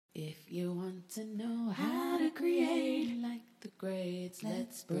If you want to know how to create like the greats,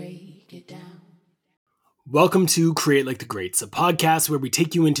 let's break it down. Welcome to Create Like the Greats, a podcast where we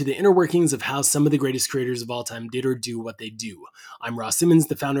take you into the inner workings of how some of the greatest creators of all time did or do what they do. I'm Ross Simmons,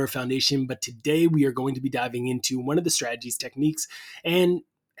 the founder of Foundation, but today we are going to be diving into one of the strategies, techniques, and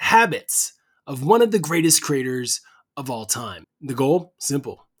habits of one of the greatest creators of all time. The goal?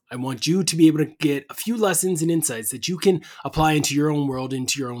 Simple. I want you to be able to get a few lessons and insights that you can apply into your own world,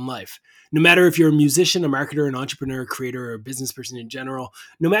 into your own life. No matter if you're a musician, a marketer, an entrepreneur, a creator, or a business person in general,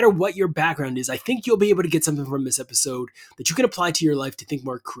 no matter what your background is, I think you'll be able to get something from this episode that you can apply to your life to think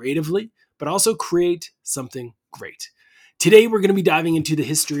more creatively, but also create something great. Today, we're going to be diving into the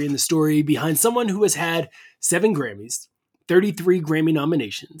history and the story behind someone who has had 7 Grammys, 33 Grammy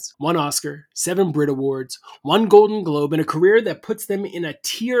nominations, 1 Oscar, 7 Brit Awards, 1 Golden Globe, and a career that puts them in a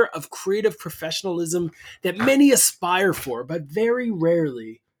tier of creative professionalism that many aspire for, but very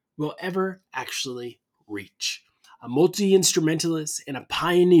rarely will ever actually reach. A multi-instrumentalist and a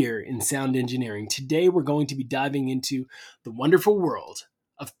pioneer in sound engineering. Today, we're going to be diving into the wonderful world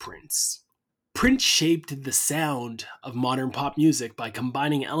of Prince. Prince shaped the sound of modern pop music by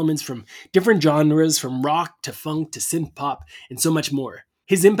combining elements from different genres, from rock to funk to synth pop, and so much more.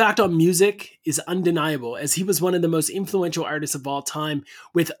 His impact on music is undeniable, as he was one of the most influential artists of all time,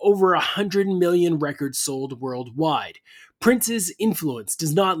 with over 100 million records sold worldwide. Prince's influence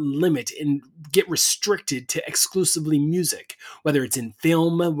does not limit and get restricted to exclusively music. Whether it's in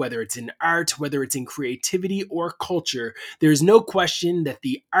film, whether it's in art, whether it's in creativity or culture, there is no question that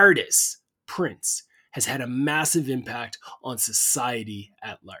the artist, Prince, has had a massive impact on society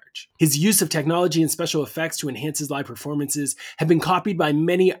at large. His use of technology and special effects to enhance his live performances have been copied by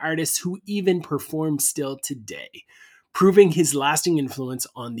many artists who even perform still today, proving his lasting influence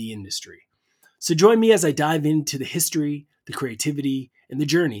on the industry. So join me as I dive into the history, the creativity, and the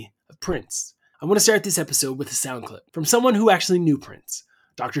journey of Prince. I want to start this episode with a sound clip from someone who actually knew Prince,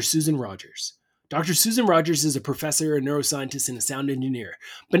 Dr. Susan Rogers. Dr. Susan Rogers is a professor, a neuroscientist, and a sound engineer,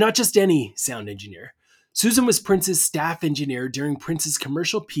 but not just any sound engineer. Susan was Prince's staff engineer during Prince's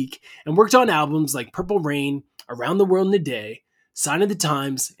commercial peak and worked on albums like Purple Rain, Around the World in a Day, Sign of the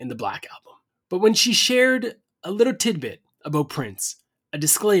Times, and the Black Album. But when she shared a little tidbit about Prince, a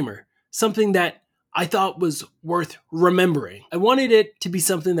disclaimer, something that I thought was worth remembering, I wanted it to be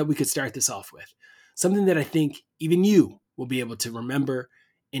something that we could start this off with, something that I think even you will be able to remember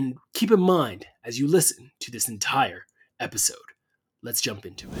and keep in mind as you listen to this entire episode. Let's jump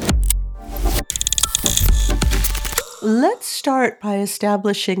into it. Let's start by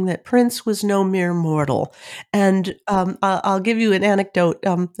establishing that Prince was no mere mortal. And I'll give you an anecdote.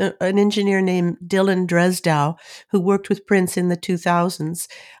 An engineer named Dylan Dresdow, who worked with Prince in the 2000s,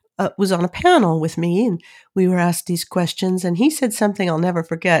 was on a panel with me, and we were asked these questions. And he said something I'll never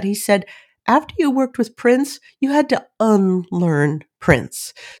forget. He said, after you worked with Prince, you had to unlearn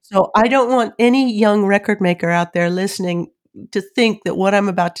Prince. So I don't want any young record maker out there listening to think that what I'm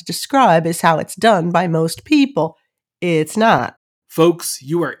about to describe is how it's done by most people. It's not. Folks,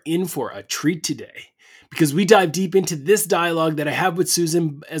 you are in for a treat today because we dive deep into this dialogue that I have with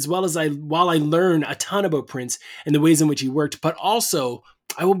Susan, as well as while I learn a ton about Prince and the ways in which he worked, but also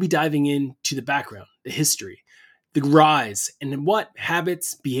I will be diving into the background, the history, the rise, and what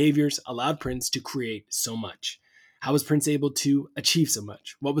habits, behaviors allowed Prince to create so much. How was Prince able to achieve so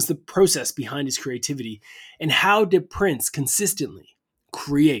much? What was the process behind his creativity? And how did Prince consistently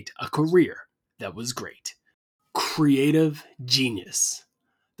create a career that was great? Creative genius.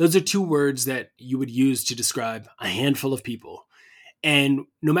 Those are 2 words that you would use to describe a handful of people. And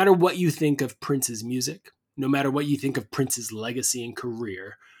no matter what you think of Prince's music, no matter what you think of Prince's legacy and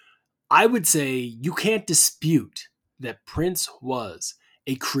career, I would say you can't dispute that Prince was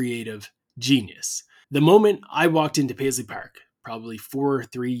a creative genius. The moment I walked into Paisley Park, probably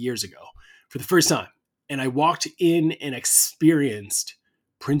 3 years ago, for the first time, and I walked in and experienced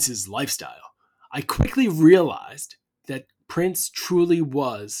Prince's lifestyle, I quickly realized that Prince truly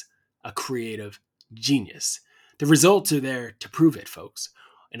was a creative genius. The results are there to prove it, folks.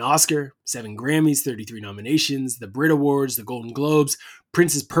 An Oscar, 7 Grammys, 33 nominations, the Brit Awards, the Golden Globes,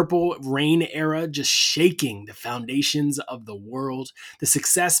 Prince's Purple Rain era just shaking the foundations of the world. The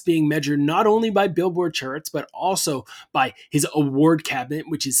success being measured not only by Billboard charts, but also by his award cabinet,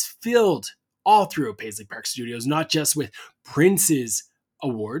 which is filled all through Paisley Park Studios, not just with Prince's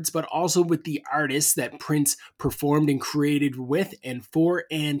awards, but also with the artists that Prince performed and created with and for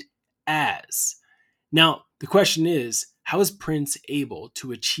and as. Now, the question is, how is Prince able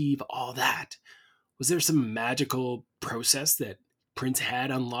to achieve all that? Was there some magical process that Prince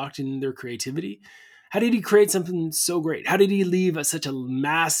had unlocked in their creativity? How did he create something so great? How did he leave such a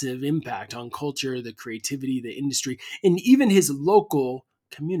massive impact on culture, the creativity, the industry, and even his local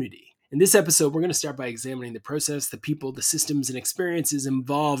community? In this episode, we're going to start by examining the process, the people, the systems, and experiences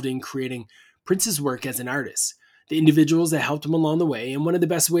involved in creating Prince's work as an artist, the individuals that helped him along the way. And one of the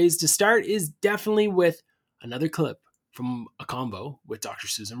best ways to start is definitely with another clip from a convo with Dr.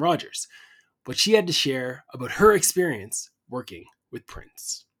 Susan Rogers, what she had to share about her experience working with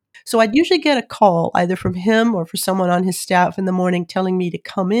Prince. So I'd usually get a call either from him or for someone on his staff in the morning telling me to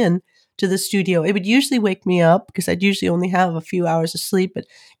come in to the studio. It would usually wake me up because I'd usually only have a few hours of sleep, but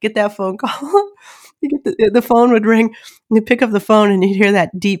get that phone call. The phone would ring, and you'd pick up the phone and you'd hear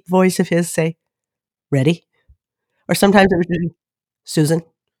that deep voice of his say, "Ready?" Or sometimes it would be, "Susan,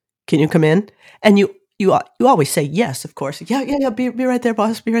 can you come in?" And you always say yes, of course. Yeah, be right there,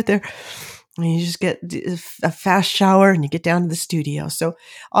 boss, be right there. And you just get a fast shower and you get down to the studio. So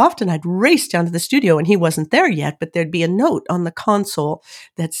often I'd race down to the studio and he wasn't there yet, but there'd be a note on the console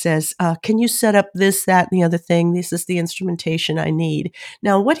that says, can you set up this, that, and the other thing? This is the instrumentation I need.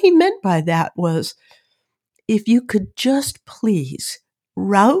 Now, what he meant by that was, if you could just please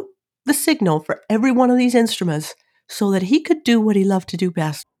route the signal for every one of these instruments so that he could do what he loved to do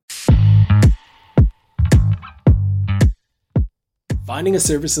best. Finding a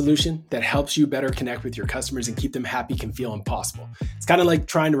service solution that helps you better connect with your customers and keep them happy can feel impossible. It's kind of like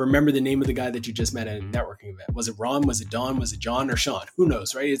trying to remember the name of the guy that you just met at a networking event. Was it Ron? Was it Don? Was it John or Sean? Who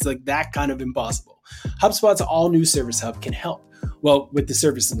knows, right? It's like that kind of impossible. HubSpot's all new Service Hub can help. Well, with the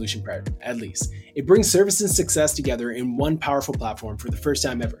service solution part, at least. It brings service and success together in one powerful platform for the first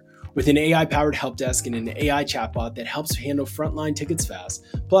time ever, with an AI-powered help desk and an AI chatbot that helps handle frontline tickets fast.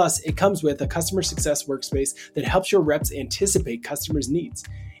 Plus, it comes with a customer success workspace that helps your reps anticipate customers' needs,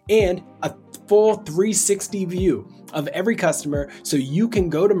 and a full 360 view of every customer so you can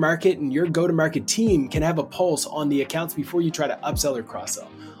go to market and your go-to-market team can have a pulse on the accounts before you try to upsell or cross-sell.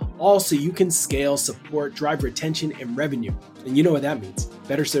 Also, you can scale, support, drive retention, and revenue. And you know what that means.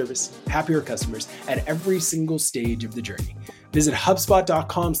 Better service, happier customers at every single stage of the journey. Visit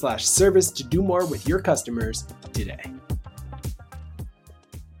HubSpot.com/service to do more with your customers today.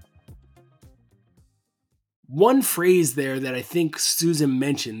 One phrase there that I think Susan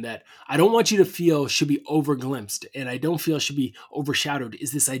mentioned that I don't want you to feel should be overglimpsed and I don't feel should be overshadowed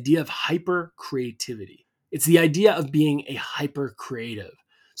is this idea of hyper creativity. It's the idea of being a hyper creative.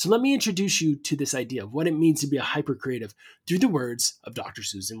 So let me introduce you to this idea of what it means to be a hyper creative through the words of Dr.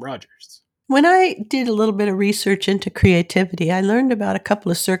 Susan Rogers. When I did a little bit of research into creativity, I learned about a couple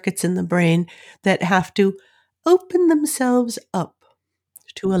of circuits in the brain that have to open themselves up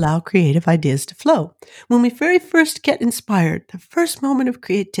to allow creative ideas to flow. When we very first get inspired, the first moment of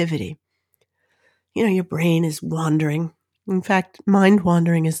creativity, your brain is wandering. In fact, mind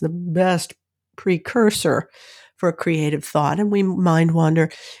wandering is the best precursor for a creative thought. And we mind wander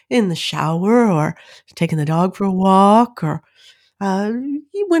in the shower or taking the dog for a walk or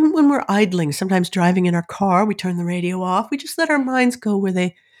when we're idling, sometimes driving in our car, we turn the radio off. We just let our minds go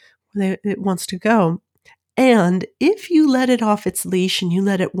where it wants to go. And if you let it off its leash and you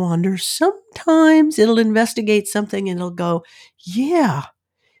let it wander, sometimes it'll investigate something and it'll go, yeah,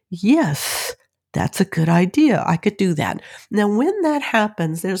 yes, that's a good idea. I could do that. Now, when that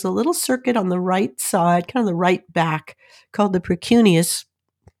happens, there's a little circuit on the right side, kind of the right back, called the precuneus.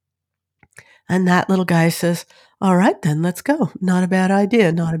 And that little guy says, all right, then let's go. Not a bad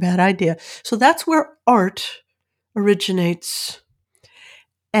idea. Not a bad idea. So that's where art originates.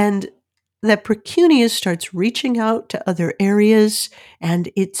 And that precuneus starts reaching out to other areas and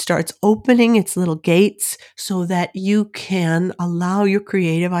it starts opening its little gates so that you can allow your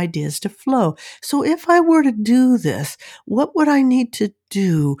creative ideas to flow. So if I were to do this, what would I need to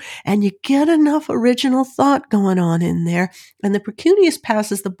do? And you get enough original thought going on in there. And the precuneus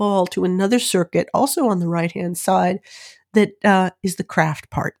passes the ball to another circuit, also on the right-hand side, that is the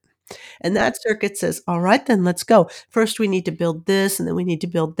craft part. And that circuit says, all right, then let's go. First, we need to build this, and then we need to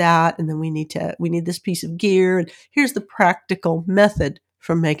build that, and then we need this piece of gear. And here's the practical method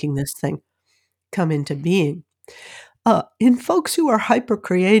for making this thing come into being. In folks who are hyper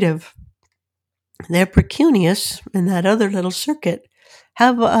creative, their precuneus and that other little circuit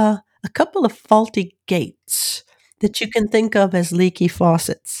have a couple of faulty gates that you can think of as leaky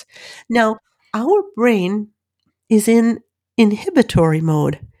faucets. Now, our brain is in inhibitory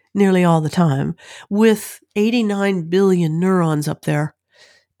mode nearly all the time, with 89 billion neurons up there.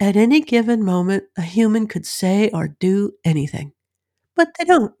 At any given moment, a human could say or do anything. But they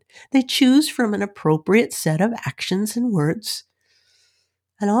don't. They choose from an appropriate set of actions and words.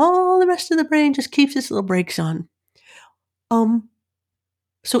 And all the rest of the brain just keeps its little brakes on.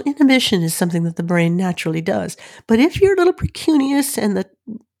 So inhibition is something that the brain naturally does. But if your little precuneus and the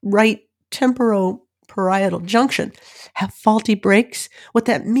right temporoparietal junction have faulty breaks, what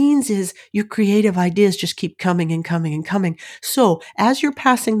that means is your creative ideas just keep coming and coming and coming. So as you're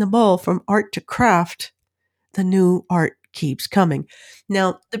passing the ball from art to craft, the new art keeps coming.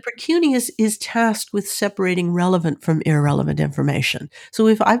 Now, the precuneus is tasked with separating relevant from irrelevant information. So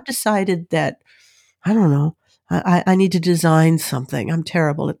if I've decided that, I don't know, I need to design something. I'm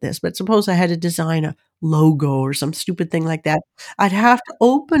terrible at this, but suppose I had to design a logo or some stupid thing like that. I'd have to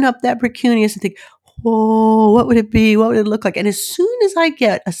open up that precuneus and think, oh, what would it be? What would it look like? And as soon as I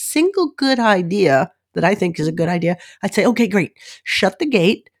get a single good idea that I think is a good idea, I'd say, okay, great. Shut the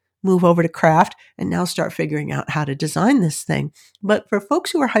gate, move over to craft, and now start figuring out how to design this thing. But for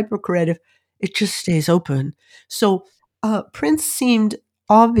folks who are hyper creative, it just stays open. So Prince seemed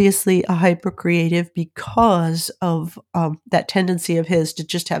obviously a hyper creative because of that tendency of his to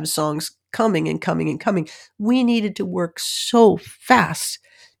just have songs coming and coming and coming. We needed to work so fast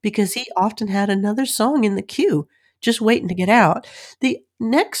because he often had another song in the queue just waiting to get out. The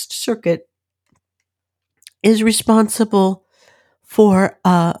next circuit is responsible for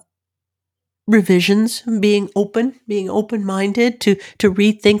revisions, being open-minded to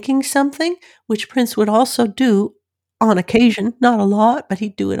rethinking something, which Prince would also do on occasion, not a lot, but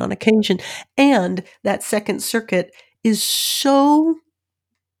he'd do it on occasion. And that second circuit is so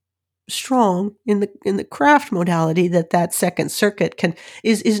strong in the craft modality that second circuit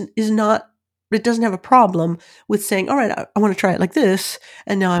is not, it doesn't have a problem with saying, all right, I want to try it like this,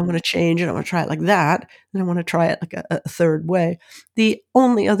 and now I want to change it, I want to try it like that, and I want to try it like a third way. The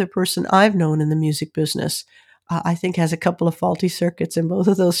only other person I've known in the music business, I think, has a couple of faulty circuits in both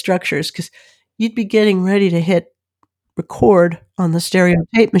of those structures, because you'd be getting ready to hit record on the stereo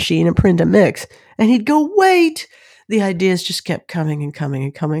tape machine and print a mix, and he'd go, wait. The ideas just kept coming and coming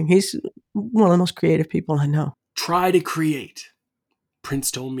and coming. He's one of the most creative people I know. Try to create.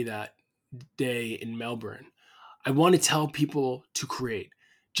 Prince told me that day in Melbourne. I want to tell people to create.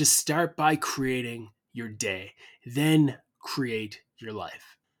 Just start by creating your day, then create your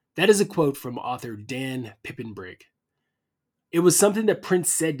life. That is a quote from author Dan Pippenbrigg. It was something that Prince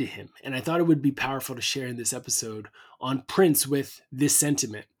said to him, and I thought it would be powerful to share in this episode on Prince with this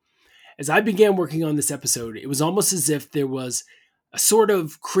sentiment. As I began working on this episode, it was almost as if there was a sort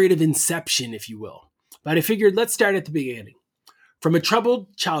of creative inception, if you will. But I figured let's start at the beginning. From a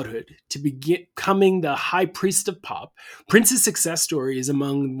troubled childhood to becoming the high priest of pop, Prince's success story is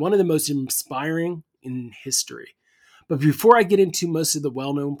among one of the most inspiring in history. But before I get into most of the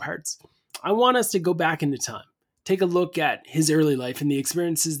well-known parts, I want us to go back into time, take a look at his early life and the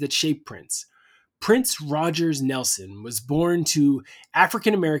experiences that shaped Prince. Prince Rogers Nelson was born to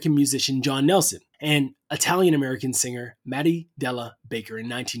African-American musician John Nelson and Italian-American singer Mattie Della Baker in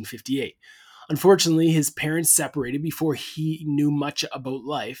 1958. Unfortunately, his parents separated before he knew much about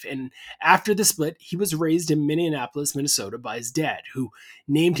life, and after the split, he was raised in Minneapolis, Minnesota by his dad, who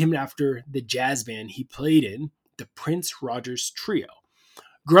named him after the jazz band he played in, the Prince Rogers Trio.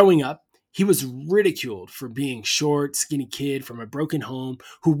 Growing up, he was ridiculed for being short, skinny kid from a broken home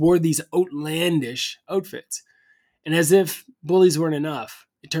who wore these outlandish outfits. And as if bullies weren't enough,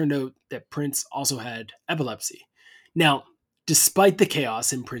 it turned out that Prince also had epilepsy. Now, despite the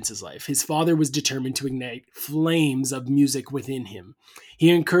chaos in Prince's life, his father was determined to ignite flames of music within him.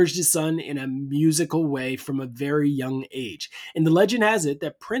 He encouraged his son in a musical way from a very young age. And the legend has it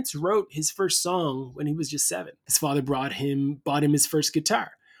that Prince wrote his first song when he was just 7. His father bought him his first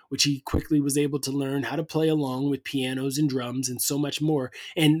guitar, which he quickly was able to learn how to play along with pianos and drums and so much more.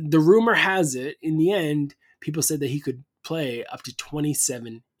 And the rumor has it, in the end, people said that he could play up to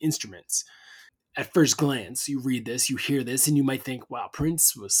 27 instruments. At first glance, you read this, you hear this, and you might think, wow,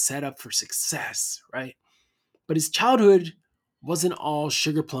 Prince was set up for success, right? But his childhood wasn't all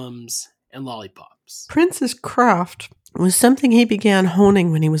sugar plums and lollipops. Prince's craft was something he began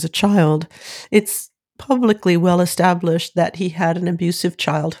honing when he was a child. It's publicly well established that he had an abusive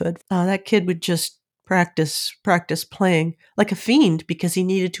childhood. That kid would just practice playing like a fiend because he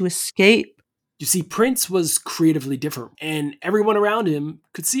needed to escape. You see, Prince was creatively different, and everyone around him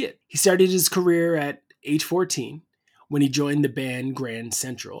could see it. He started his career at age 14 when he joined the band Grand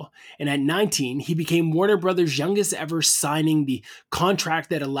Central. And at 19, he became Warner Brothers' youngest ever, signing the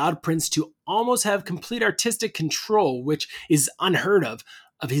contract that allowed Prince to almost have complete artistic control, which is unheard of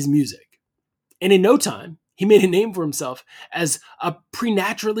his music. And in no time, he made a name for himself as a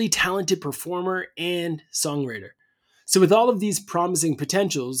preternaturally talented performer and songwriter. So with all of these promising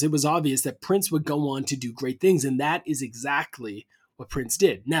potentials, it was obvious that Prince would go on to do great things, and that is exactly what Prince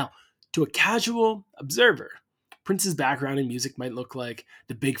did. Now, to a casual observer, Prince's background in music might look like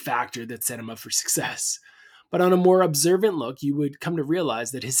the big factor that set him up for success. But on a more observant look, you would come to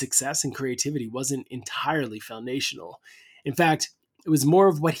realize that his success and creativity wasn't entirely foundational. In fact, it was more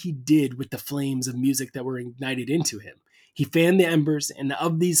of what he did with the flames of music that were ignited into him. He fanned the embers and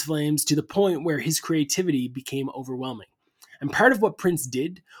of these flames to the point where his creativity became overwhelming. And part of what Prince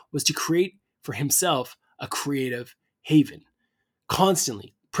did was to create for himself a creative haven.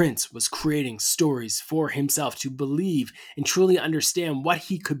 Constantly, Prince was creating stories for himself to believe and truly understand what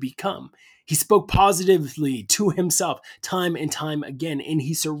he could become. He spoke positively to himself time and time again, and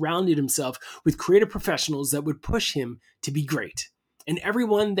he surrounded himself with creative professionals that would push him to be great. And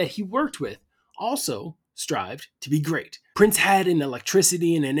everyone that he worked with also strived to be great. Prince had an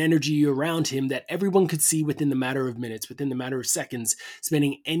electricity and an energy around him that everyone could see within the matter of minutes, within the matter of seconds,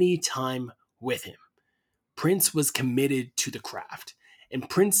 spending any time with him. Prince was committed to the craft, and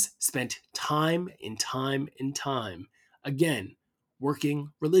Prince spent time and time and time, again, working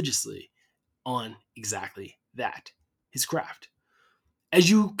religiously on exactly that, his craft. As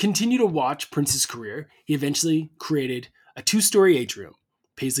you continue to watch Prince's career, he eventually created a 2-story atrium,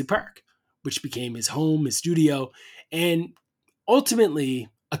 Paisley Park, which became his home, his studio, and ultimately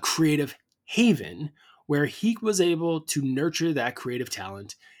a creative haven where he was able to nurture that creative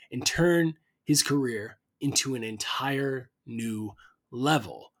talent and turn his career into an entire new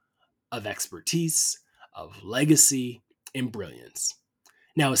level of expertise, of legacy, and brilliance.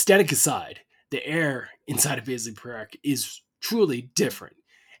 Now, aesthetic aside, the air inside of Paisley Park is truly different.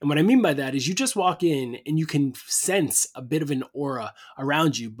 And what I mean by that is you just walk in and you can sense a bit of an aura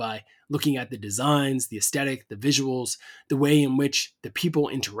around you by looking at the designs, the aesthetic, the visuals, the way in which the people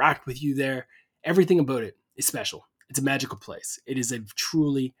interact with you there. Everything about it is special. It's a magical place. It is a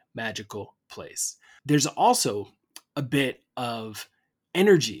truly magical place. There's also a bit of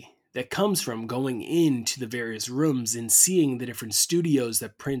energy that comes from going into the various rooms and seeing the different studios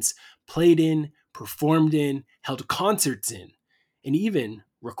that Prince played in, performed in, held concerts in, and even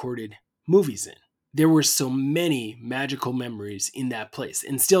recorded movies in. There were so many magical memories in that place.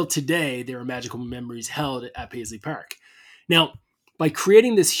 And still today, there are magical memories held at Paisley Park. Now, by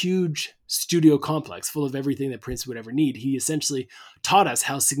creating this huge studio complex full of everything that Prince would ever need, he essentially taught us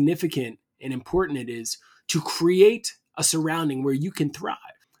how significant and important it is to create a surrounding where you can thrive,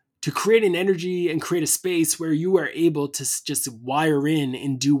 to create an energy and create a space where you are able to just wire in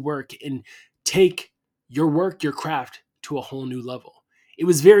and do work and take your work, your craft to a whole new level. It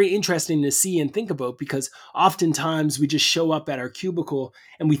was very interesting to see and think about because oftentimes we just show up at our cubicle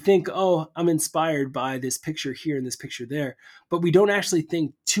and we think, oh, I'm inspired by this picture here and this picture there. But we don't actually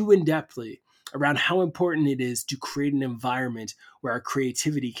think too in-depthly around how important it is to create an environment where our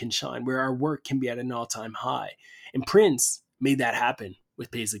creativity can shine, where our work can be at an all-time high. And Prince made that happen with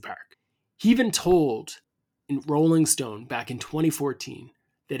Paisley Park. He even told in Rolling Stone back in 2014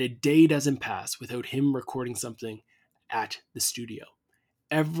 that a day doesn't pass without him recording something at the studio.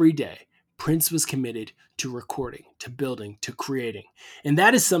 Every day, Prince was committed to recording, to building, to creating. And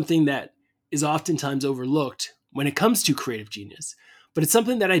that is something that is oftentimes overlooked when it comes to creative genius. But it's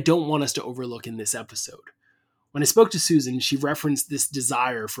something that I don't want us to overlook in this episode. When I spoke to Susan, she referenced this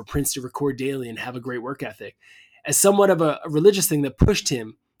desire for Prince to record daily and have a great work ethic as somewhat of a religious thing that pushed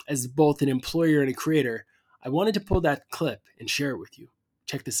him as both an employer and a creator. I wanted to pull that clip and share it with you.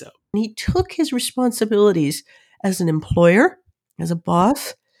 Check this out. He took his responsibilities as an employer, as a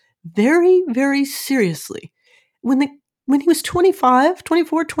boss, very, very seriously. When he was 24,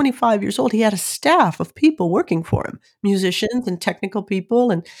 25 years old, he had a staff of people working for him, musicians and technical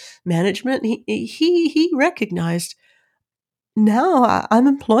people and management. He recognized, now I'm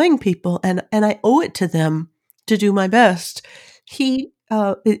employing people and I owe it to them to do my best.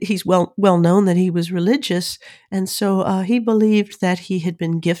 He's well known that he was religious, and so he believed that he had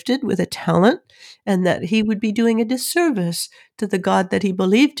been gifted with a talent and that he would be doing a disservice to the God that he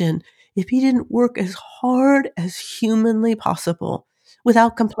believed in if he didn't work as hard as humanly possible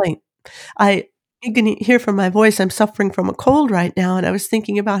without complaint. You can hear from my voice, I'm suffering from a cold right now, and I was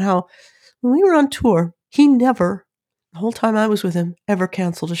thinking about how when we were on tour, he never, the whole time I was with him, ever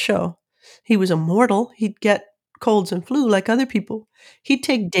canceled a show. He was immortal. He'd get colds and flu like other people. He'd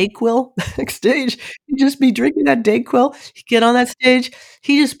take Dayquil backstage. He'd just be drinking that Dayquil. He'd get on that stage.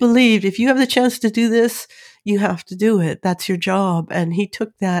 He just believed if you have the chance to do this, you have to do it. That's your job. And he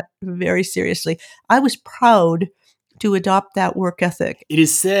took that very seriously. I was proud to adopt that work ethic. It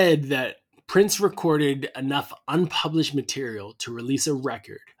is said that Prince recorded enough unpublished material to release a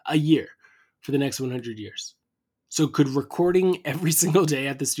record a year for the next 100 years. So could recording every single day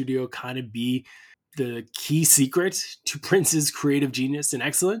at the studio kind of be the key secret to Prince's creative genius and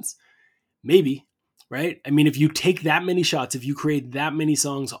excellence? Maybe, right? I mean, if you take that many shots, if you create that many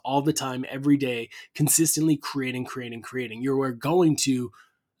songs all the time, every day, consistently creating, you're going to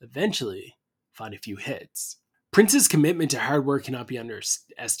eventually find a few hits. Prince's commitment to hard work cannot be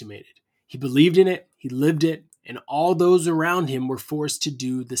underestimated. He believed in it, he lived it, and all those around him were forced to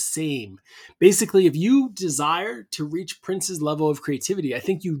do the same. Basically, if you desire to reach Prince's level of creativity, I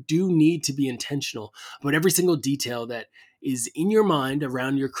think you do need to be intentional about every single detail that is in your mind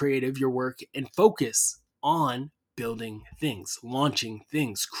around your creative, your work, and focus on building things, launching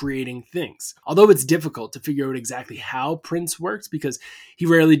things, creating things. Although it's difficult to figure out exactly how Prince works because he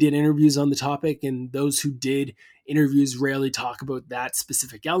rarely did interviews on the topic, and those who did interviews rarely talk about that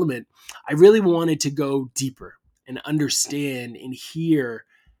specific element, I really wanted to go deeper and understand and hear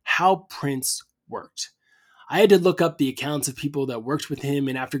how Prince worked. I had to look up the accounts of people that worked with him,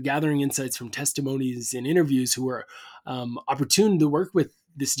 and after gathering insights from testimonies and interviews who were opportune to work with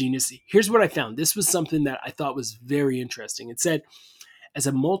this genius, here's what I found. This was something that I thought was very interesting. It said, as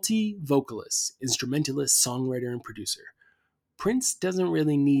a multi-vocalist, instrumentalist, songwriter, and producer, Prince doesn't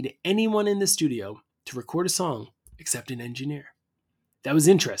really need anyone in the studio to record a song except an engineer. That was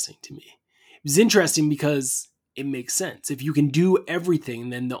interesting to me. It was interesting because it makes sense. If you can do everything,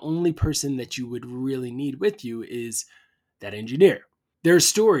 then the only person that you would really need with you is that engineer. There are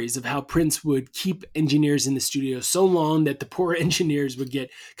stories of how Prince would keep engineers in the studio so long that the poor engineers would get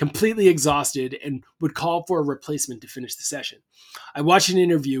completely exhausted and would call for a replacement to finish the session. I watched an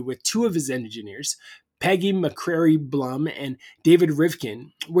interview with two of his engineers, Peggy McCrary Blum and David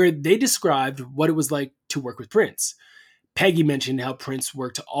Rivkin, where they described what it was like to work with Prince. Peggy mentioned how Prince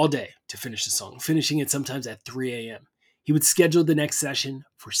worked all day to finish the song, finishing it sometimes at 3 a.m. He would schedule the next session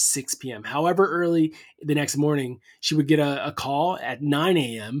for 6 p.m. However early the next morning, she would get a call at 9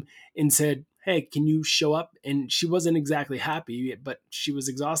 a.m. and said, hey, can you show up? And she wasn't exactly happy, but she was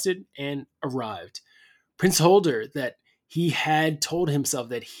exhausted and arrived. Prince told her that he had told himself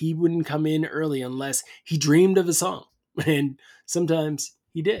that he wouldn't come in early unless he dreamed of a song. And sometimes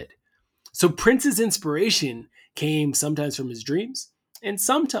he did. So Prince's inspiration came sometimes from his dreams, and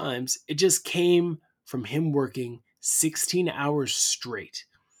sometimes it just came from him working 16 hours straight.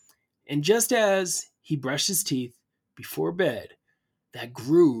 And just as he brushed his teeth before bed, that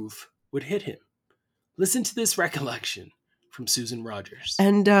groove would hit him. Listen to this recollection from Susan Rogers.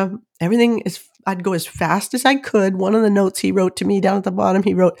 And everything is, I'd go as fast as I could. One of the notes he wrote to me down at the bottom,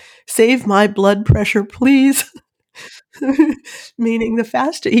 he wrote, "Save my blood pressure, please." Meaning the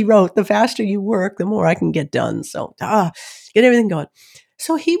faster he wrote, the faster you work, the more I can get done. So, get everything going.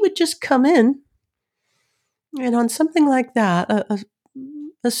 So he would just come in, and on something like that,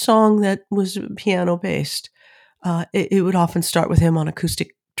 a song that was piano based, it would often start with him on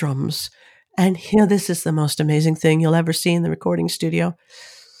acoustic drums. And here, this is the most amazing thing you'll ever see in the recording studio.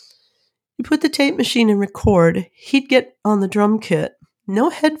 You put the tape machine and record, he'd get on the drum kit, no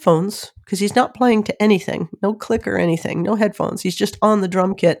headphones, because he's not playing to anything, no click or anything, no headphones. He's just on the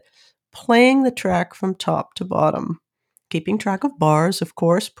drum kit, playing the track from top to bottom, keeping track of bars, of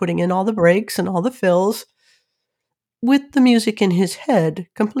course, putting in all the breaks and all the fills, with the music in his head,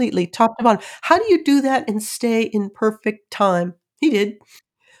 completely top to bottom. How do you do that and stay in perfect time? He did.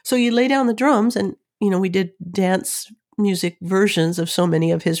 So you lay down the drums, and we did dance music versions of so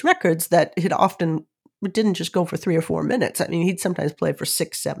many of his records that it didn't just go for 3 or 4 minutes. I mean, he'd sometimes play for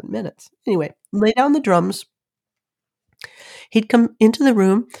 6, 7 minutes. Anyway, lay down the drums. He'd come into the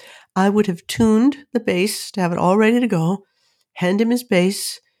room. I would have tuned the bass to have it all ready to go, hand him his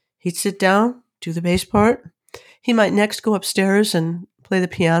bass. He'd sit down, do the bass part. He might next go upstairs and play the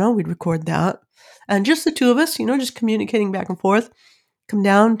piano. We'd record that. And just the two of us, just communicating back and forth. Come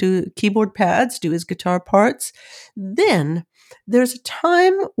down, do keyboard pads, do his guitar parts. Then there's a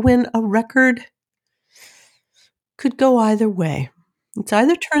time when a record could go either way. It's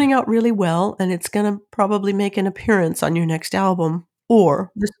either turning out really well and it's going to probably make an appearance on your next album,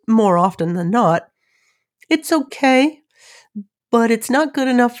 or more often than not, it's okay, but it's not good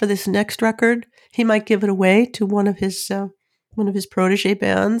enough for this next record. He might give it away to one of his protege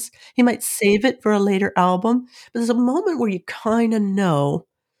bands. He might save it for a later album. But there's a moment where you kind of know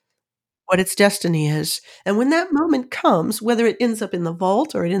what its destiny is. And when that moment comes, whether it ends up in the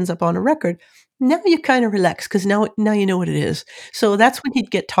vault or it ends up on a record, now you kind of relax because now you know what it is. So that's when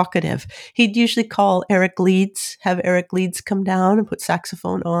he'd get talkative. He'd usually call have Eric Leeds come down and put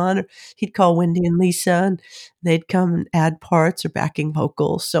saxophone on. Or he'd call Wendy and Lisa, and they'd come and add parts or backing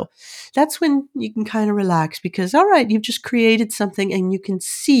vocals. So that's when you can kind of relax because, all right, you've just created something and you can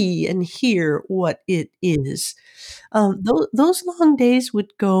see and hear what it is. Those long days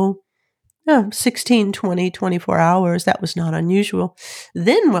would go 16, 20, 24 hours. That was not unusual.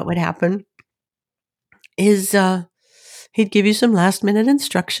 Then what would happen is he'd give you some last minute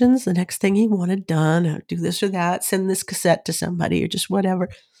instructions. The next thing he wanted done, or do this or that, send this cassette to somebody or just whatever.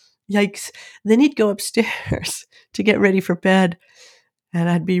 Yikes. Then he'd go upstairs to get ready for bed, and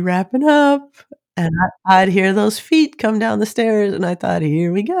I'd be wrapping up, and I'd hear those feet come down the stairs, and I thought,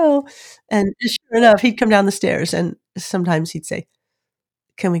 "Here we go." And sure enough, he'd come down the stairs, and sometimes he'd say,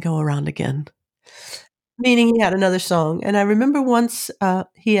 "Can we go around again?" Meaning he had another song, and I remember once,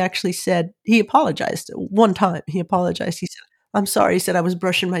 he actually said he apologized one time, he apologized, he said, "I'm sorry," he said, "I was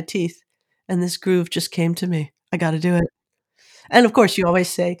brushing my teeth, and this groove just came to me. I gotta do it." And, of course, you always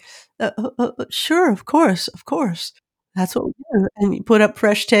say, Sure, of course, of course. That's what we do." And you put up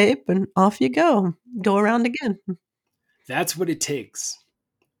fresh tape, and off you go around again. That's what it takes.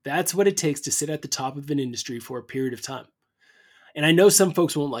 That's what it takes to sit at the top of an industry for a period of time. And I know some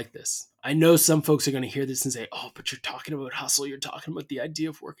folks won't like this. I know some folks are going to hear this and say, "Oh, but you're talking about hustle. You're talking about the idea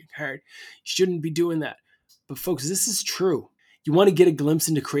of working hard. You shouldn't be doing that." But folks, this is true. You want to get a glimpse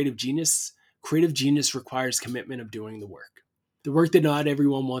into creative genius? Creative genius requires commitment of doing the work that not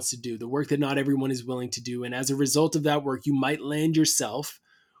everyone wants to do, the work that not everyone is willing to do. And as a result of that work, you might land yourself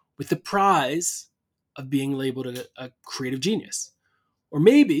with the prize of being labeled a creative genius. Or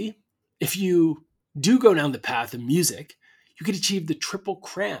maybe if you do go down the path of music, you could achieve the triple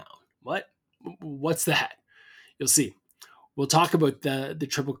crown. What? What's that? You'll see. We'll talk about the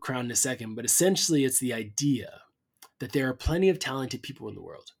triple crown in a second, but essentially it's the idea that there are plenty of talented people in the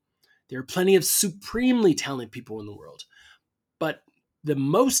world. There are plenty of supremely talented people in the world. But the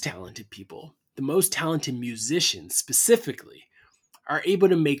most talented people, the most talented musicians specifically, are able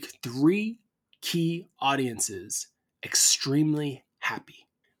to make three key audiences extremely happy.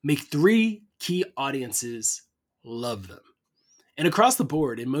 Make three key audiences love them. And across the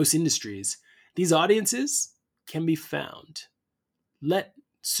board, in most industries, these audiences can be found. Let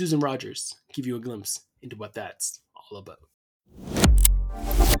Susan Rogers give you a glimpse into what that's all about.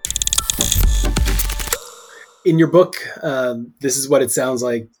 In your book, this is what it sounds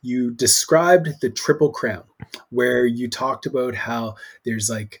like. You described the Triple Crown, where you talked about how there's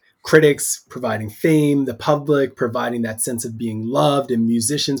like critics providing fame, the public providing that sense of being loved, and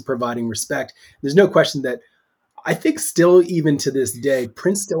musicians providing respect. There's no question that I think still, even to this day,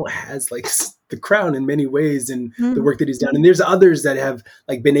 Prince still has like the crown in many ways in the work that he's done. And there's others that have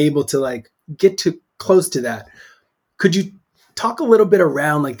like been able to like get to close to that. Could you talk a little bit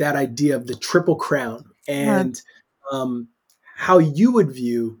around like that idea of the Triple Crown and how you would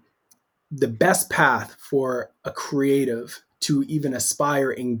view the best path for a creative to even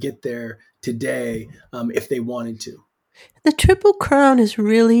aspire and get there today if they wanted to? The Triple Crown is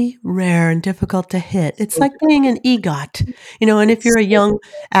really rare and difficult to hit. It's like being an EGOT, and if you're a young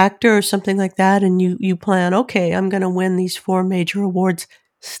actor or something like that and you plan, okay, I'm going to win these 4 major awards,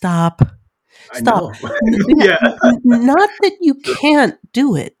 stop. I know. Yeah. Not that you can't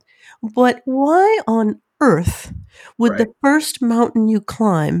do it, but why on earth would the first mountain you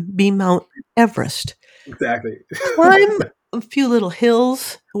climb be Mount Everest? Exactly. Climb a few little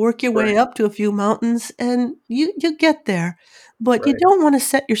hills, work your way up to a few mountains, and you get there. But you don't want to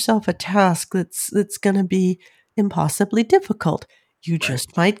set yourself a task that's going to be impossibly difficult. You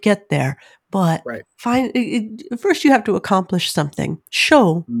just might get there, but first you have to accomplish something.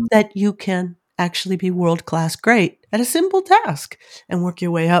 Show that you can actually be world-class great at a simple task and work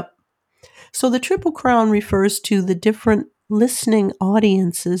your way up. So the Triple Crown refers to the different listening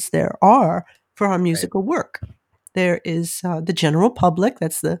audiences there are for our musical work. There is the general public.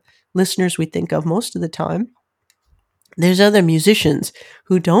 That's the listeners we think of most of the time. There's other musicians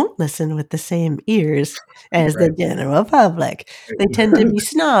who don't listen with the same ears as the general public. They tend to be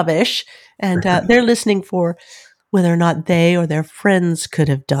snobbish, and they're listening for whether or not they or their friends could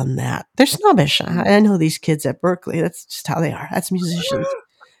have done that. They're snobbish. I know these kids at Berkeley. That's just how they are. That's musicians.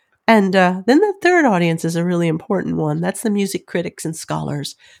 And then the third audience is a really important one. That's the music critics and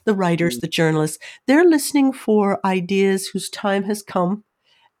scholars, the writers, the journalists. They're listening for ideas whose time has come.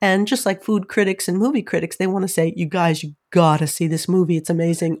 And just like food critics and movie critics, they want to say, you guys, you got to see this movie. It's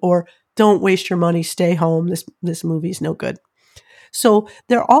amazing. Or don't waste your money. Stay home. This movie's no good. So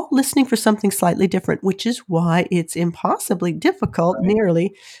they're all listening for something slightly different, which is why it's impossibly difficult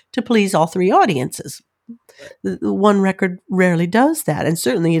nearly to please all three audiences. The one record rarely does that. And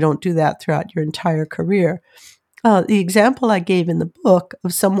certainly you don't do that throughout your entire career. The example I gave in the book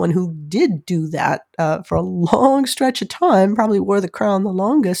of someone who did do that for a long stretch of time, probably wore the crown the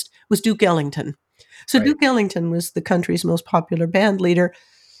longest, was Duke Ellington. So Duke Ellington was the country's most popular band leader.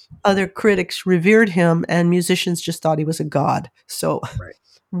 Other critics revered him, and musicians just thought he was a god. So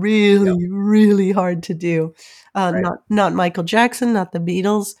really hard to do. Not Michael Jackson, not the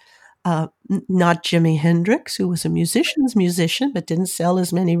Beatles. Not Jimi Hendrix, who was a musician's musician, but didn't sell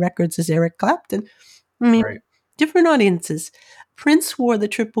as many records as Eric Clapton. I mean, Right. different audiences. Prince wore the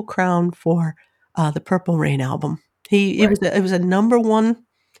Triple Crown for the Purple Rain album. Right. It was a number one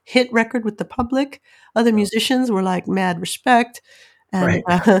hit record with the public. Other Oh, musicians were like Mad Respect, and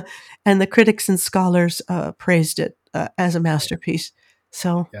right. and the critics and scholars praised it as a masterpiece.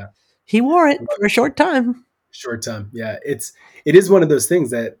 So Yeah. he wore it for a short time. Short time. Yeah. It is one of those things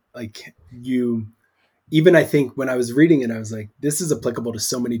that like you, even I think when I was reading it, I was like, this is applicable to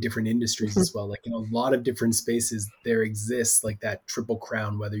so many different industries Mhm. as well. Like in a lot of different spaces, there exists like that triple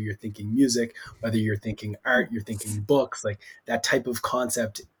crown, whether you're thinking music, whether you're thinking art, you're thinking books, like that type of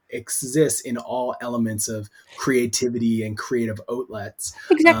concept exists in all elements of creativity and creative outlets.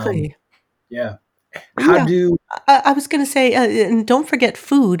 Exactly. Yeah. How Yeah. do I was going to say, and don't forget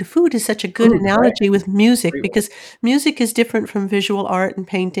food. Food is such a good food, right? analogy with music Great one. because music is different from visual art and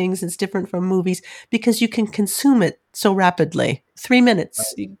paintings. It's different from movies because you can consume it so rapidly. 3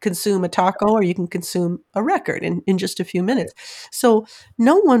 minutes, you consume a taco or you can consume a record in just a few Right. minutes. So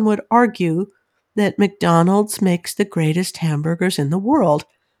no one would argue that McDonald's makes the greatest hamburgers in the world.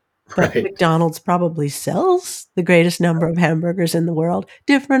 But Right. McDonald's probably sells the greatest number of hamburgers in the world.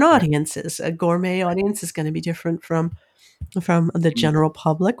 Different Right. audiences. A gourmet audience is going to be different from the Mm, general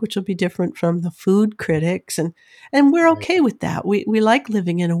public, which will be different from the food critics, and we're right. okay with that. We like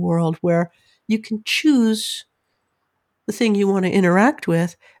living in a world where you can choose the thing you want to interact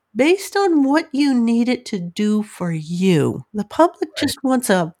with based on what you need it to do for you. The public Right. just wants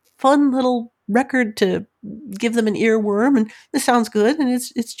a fun little record to give them an earworm, and this sounds good and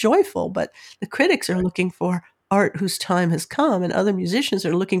it's joyful, but the critics are Right. looking for art whose time has come, and other musicians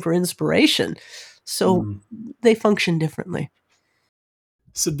are looking for inspiration. So Mm. they function differently.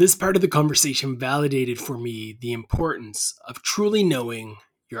 So, this part of the conversation validated for me the importance of truly knowing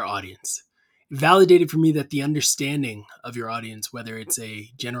your audience. It validated for me that the understanding of your audience, whether it's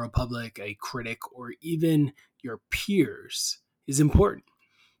a general public, a critic, or even your peers, is important.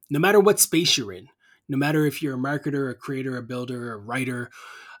 No matter what space you're in, no matter if you're a marketer, a creator, a builder, a writer,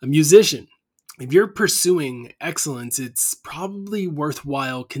 a musician, if you're pursuing excellence, it's probably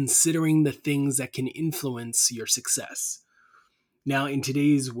worthwhile considering the things that can influence your success. Now, in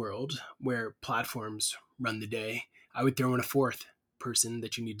today's world where platforms run the day, I would throw in a fourth person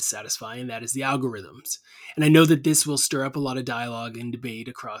that you need to satisfy, and that is the algorithms. And I know that this will stir up a lot of dialogue and debate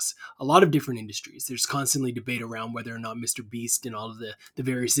across a lot of different industries. There's constantly debate around whether or not Mr. Beast and all of the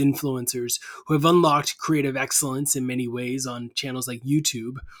various influencers who have unlocked creative excellence in many ways on channels like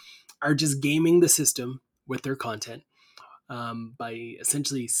YouTube are just gaming the system with their content by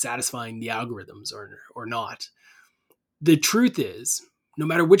essentially satisfying the algorithms or not. The truth is, no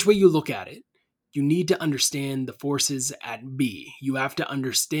matter which way you look at it, you need to understand the forces at B. You have to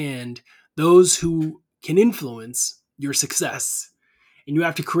understand those who can influence your success. And you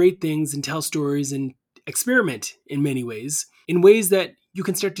have to create things and tell stories and experiment in many ways, in ways that you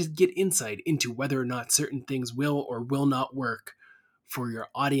can start to get insight into whether or not certain things will or will not work for your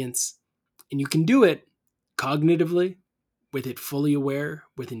audience. And you can do it cognitively, with it fully aware,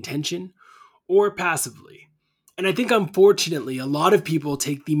 with intention, or passively. And I think unfortunately, a lot of people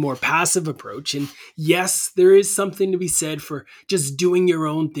take the more passive approach. And yes, there is something to be said for just doing your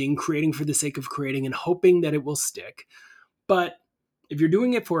own thing, creating for the sake of creating and hoping that it will stick. But if you're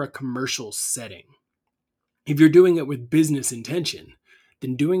doing it for a commercial setting, if you're doing it with business intention,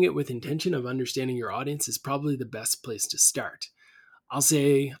 then doing it with intention of understanding your audience is probably the best place to start. I'll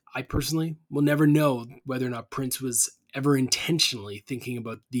say I personally will never know whether or not Prince was ever intentionally thinking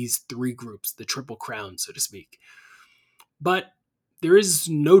about these three groups, the triple crown, so to speak. But there is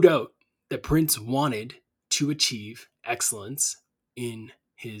no doubt that Prince wanted to achieve excellence in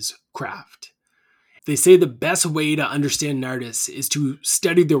his craft. They say the best way to understand an artist is to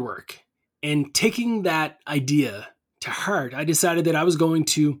study their work. And taking that idea to heart, I decided that I was going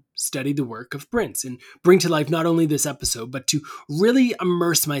to study the work of Prince and bring to life not only this episode, but to really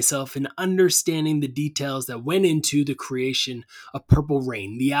immerse myself in understanding the details that went into the creation of Purple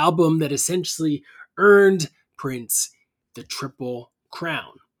Rain, the album that essentially earned Prince the Triple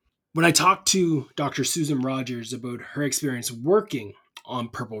Crown. When I talked to Dr. Susan Rogers about her experience working on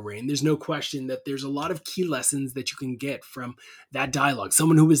Purple Rain, there's no question that there's a lot of key lessons that you can get from that dialogue.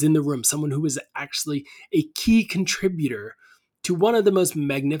 Someone who was in the room, someone who was actually a key contributor to one of the most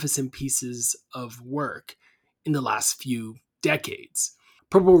magnificent pieces of work in the last few decades.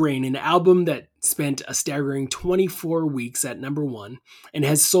 Purple Rain, an album that spent a staggering 24 weeks at number one and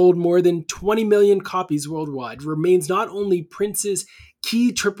has sold more than 20 million copies worldwide, remains not only Prince's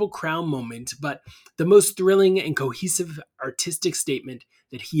key Triple Crown moment, but the most thrilling and cohesive artistic statement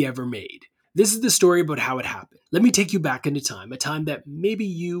that he ever made. This is the story about how it happened. Let me take you back into time, a time that maybe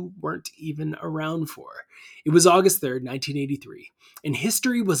you weren't even around for. It was August 3rd, 1983, and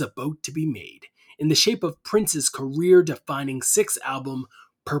history was about to be made in the shape of Prince's career-defining sixth album,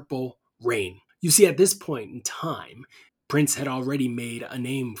 Purple Rain. You see, at this point in time, Prince had already made a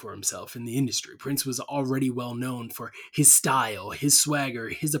name for himself in the industry. Prince was already well known for his style, his swagger,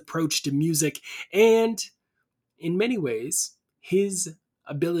 his approach to music, and in many ways, his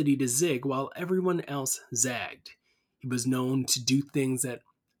ability to zig while everyone else zagged. He was known to do things that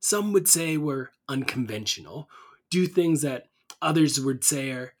some would say were unconventional, do things that others would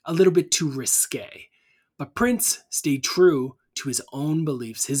say are a little bit too risque. But Prince stayed true to his own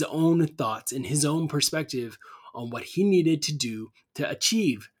beliefs, his own thoughts, and his own perspective on what he needed to do to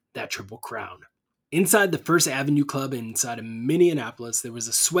achieve that Triple Crown. Inside the First Avenue Club inside of Minneapolis, there was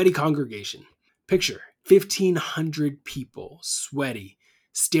a sweaty congregation. Picture 1,500 people, sweaty,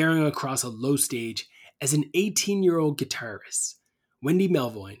 staring across a low stage as an 18-year-old guitarist, Wendy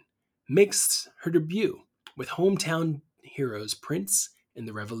Melvoin, makes her debut with hometown heroes Prince and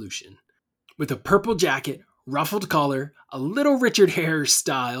the Revolution. With a purple jacket, ruffled collar, a little Richard Hare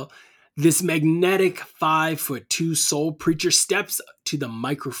style, this magnetic 5'2" soul preacher steps to the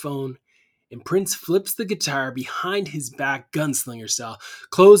microphone, and Prince flips the guitar behind his back gunslinger style,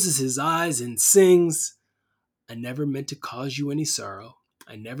 closes his eyes and sings, "I never meant to cause you any sorrow.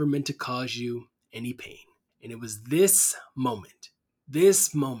 I never meant to cause you any pain." And it was this moment,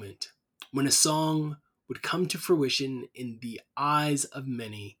 when a song would come to fruition in the eyes of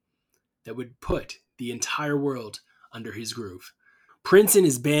many that would put the entire world under his groove. Prince and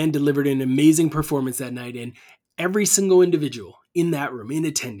his band delivered an amazing performance that night, and every single individual in that room, in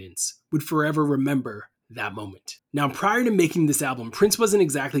attendance, would forever remember that moment. Now, prior to making this album, Prince wasn't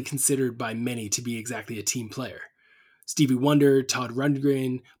exactly considered by many to be exactly a team player. Stevie Wonder, Todd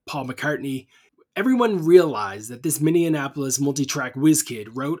Rundgren, Paul McCartney, everyone realized that this Minneapolis multi-track whiz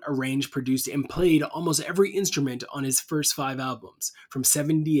kid wrote, arranged, produced, and played almost every instrument on his first 5 albums, from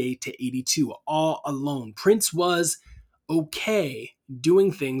 78 to 82, all alone. Prince was okay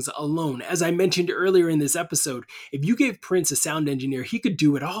doing things alone. As I mentioned earlier in this episode, if you gave Prince a sound engineer, he could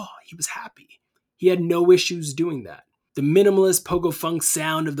do it all. He was happy. He had no issues doing that. The minimalist pogo funk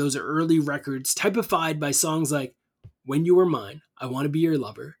sound of those early records, typified by songs like "When You Were Mine," "I Want to Be Your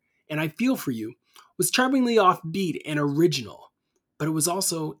Lover," and "I Feel For You," was charmingly offbeat and original, but it was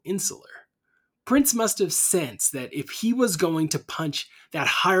also insular. Prince must have sensed that if he was going to punch that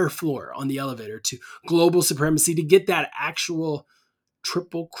higher floor on the elevator to global supremacy to get that actual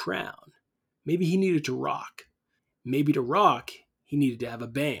Triple Crown, maybe he needed to rock. Maybe to rock, he needed to have a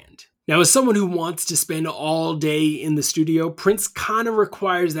band. Now, as someone who wants to spend all day in the studio, Prince kind of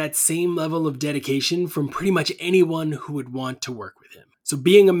requires that same level of dedication from pretty much anyone who would want to work with him. So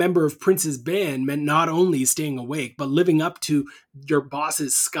being a member of Prince's band meant not only staying awake, but living up to your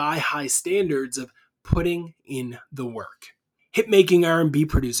boss's sky-high standards of putting in the work. Hit-making R&B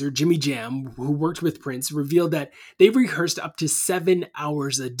producer Jimmy Jam, who worked with Prince, revealed that they rehearsed up to 7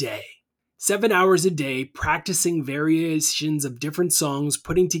 hours a day. 7 hours a day, practicing variations of different songs,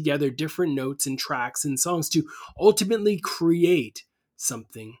 putting together different notes and tracks and songs to ultimately create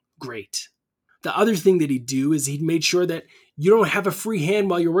something great. The other thing that he'd do is he'd made sure that you don't have a free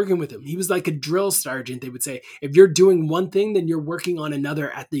hand while you're working with him. He was like a drill sergeant, they would say. If you're doing one thing, then you're working on another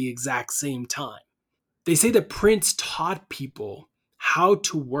at the exact same time. They say that Prince taught people how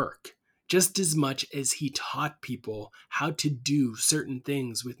to work just as much as he taught people how to do certain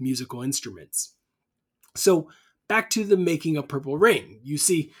things with musical instruments. So back to the making of Purple Rain. You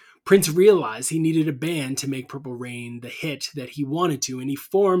see, Prince realized he needed a band to make Purple Rain the hit that he wanted to, and he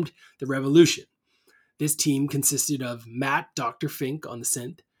formed the Revolution. This team consisted of Matt Dr. Fink on the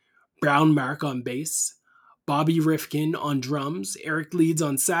synth, Brown Mark on bass, Bobby Rifkin on drums, Eric Leeds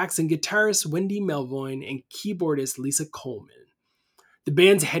on sax, and guitarist Wendy Melvoin and keyboardist Lisa Coleman. The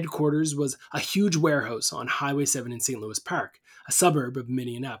band's headquarters was a huge warehouse on Highway 7 in St. Louis Park, a suburb of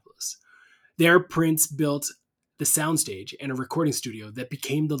Minneapolis. There, Prince built the soundstage and a recording studio that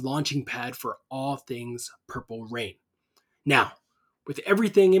became the launching pad for all things Purple Rain. Now, with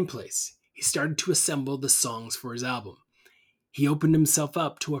everything in place, he started to assemble the songs for his album. He opened himself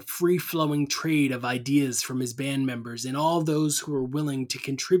up to a free-flowing trade of ideas from his band members and all those who were willing to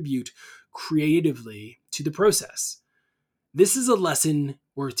contribute creatively to the process. This is a lesson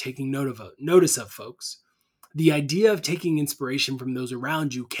worth taking notice of, folks. The idea of taking inspiration from those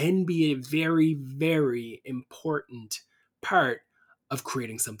around you can be a very, very important part of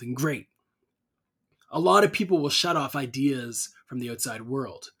creating something great. A lot of people will shut off ideas from the outside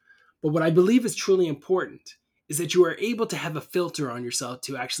world. But what I believe is truly important is that you are able to have a filter on yourself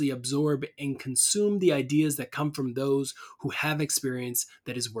to actually absorb and consume the ideas that come from those who have experience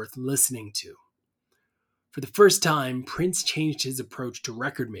that is worth listening to. For the first time, Prince changed his approach to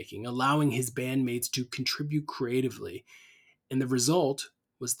record making, allowing his bandmates to contribute creatively, and the result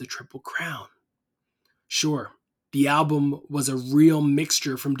was the Triple Crown. Sure, the album was a real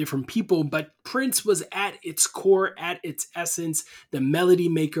mixture from different people, but Prince was at its core, at its essence, the melody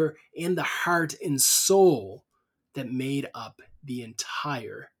maker and the heart and soul that made up the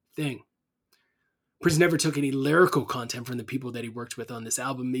entire thing. Prince never took any lyrical content from the people that he worked with on this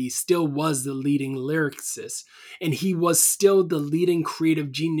album. He still was the leading lyricist, and he was still the leading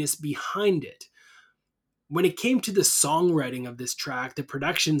creative genius behind it. When it came to the songwriting of this track, the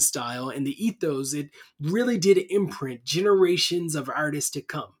production style, and the ethos, it really did imprint generations of artists to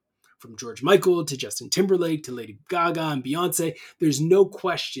come. From George Michael to Justin Timberlake to Lady Gaga and Beyonce, there's no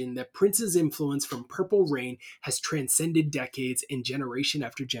question that Prince's influence from Purple Rain has transcended decades and generation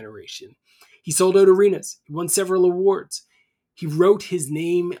after generation. He sold out arenas. He won several awards. He wrote his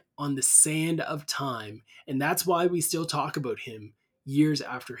name on the sand of time, and that's why we still talk about him years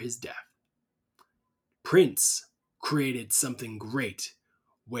after his death. Prince created something great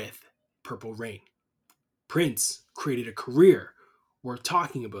with Purple Rain. Prince created a career worth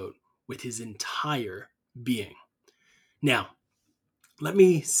talking about with his entire being. Now, let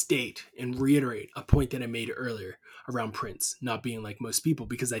me state and reiterate a point that I made earlier around Prince not being like most people,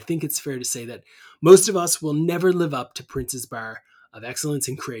 because I think it's fair to say that most of us will never live up to Prince's bar of excellence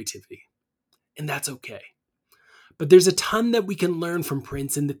and creativity. And that's okay. But there's a ton that we can learn from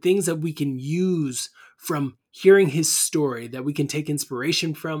Prince and the things that we can use from hearing his story that we can take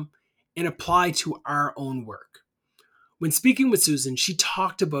inspiration from and apply to our own work. When speaking with Susan, she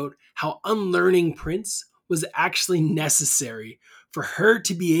talked about how unlearning Prince was actually necessary for her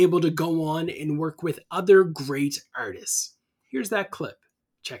to be able to go on and work with other great artists. Here's that clip.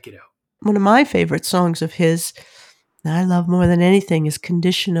 Check it out. One of my favorite songs of his that I love more than anything is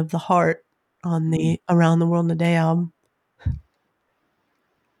Condition of the Heart on the Around the World in a Day album.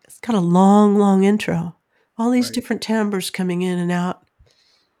 It's got a long, long intro. All these different timbres coming in and out.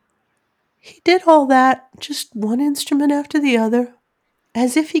 He did all that, just one instrument after the other,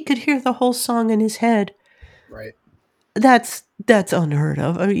 as if he could hear the whole song in his head. Right. That's unheard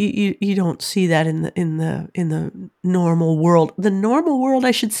of. I mean, you don't see that in the normal world. The normal world,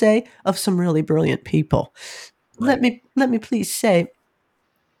 I should say, of some really brilliant people. Right. Let me please say,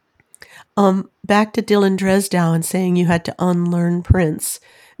 back to Dylan Dresdow and saying you had to unlearn Prince.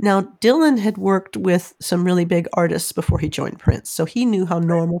 Now, Dylan had worked with some really big artists before he joined Prince, so he knew how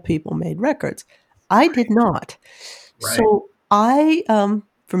normal people made records. I did not. Right. So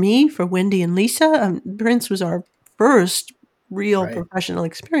for Wendy and Lisa, Prince was our first real professional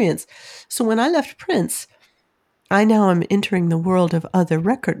experience. So when I left Prince, I now am entering the world of other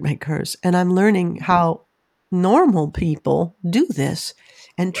record makers, and I'm learning how normal people do this.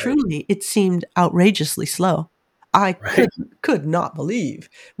 And truly, it seemed outrageously slow. I could not believe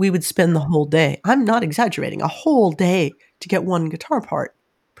we would spend the whole day. I'm not exaggerating, a whole day to get one guitar part.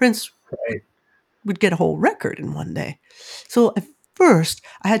 Prince would get a whole record in one day. So at first,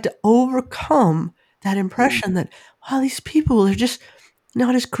 I had to overcome that impression that, wow, these people are just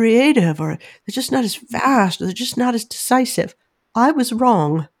not as creative, or they're just not as fast, or they're just not as decisive. I was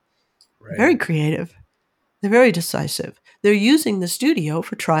wrong. Very creative. They're very decisive. They're using the studio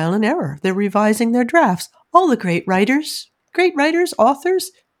for trial and error. They're revising their drafts. All the great writers,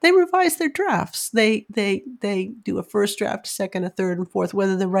 authors, they revise their drafts. They do a first draft, a second, a third, and fourth,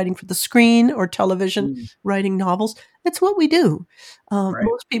 whether they're writing for the screen or television, writing novels. That's what we do.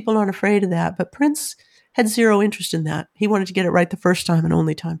 Most people aren't afraid of that, but Prince had zero interest in that. He wanted to get it right the first time and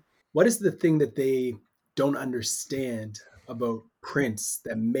only time. What is the thing that they don't understand about Prince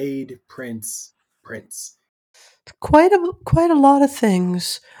that made Prince Prince? Quite a lot of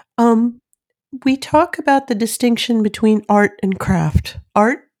things. We talk about the distinction between art and craft.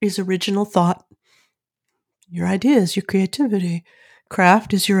 Art is original thought, your ideas, your creativity.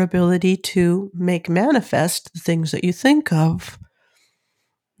 Craft is your ability to make manifest the things that you think of.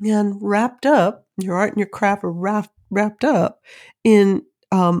 And wrapped up, your art and your craft are wrapped up in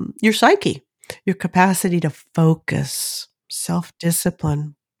your psyche, your capacity to focus,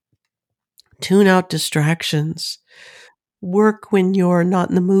 self-discipline, tune out distractions, work when you're not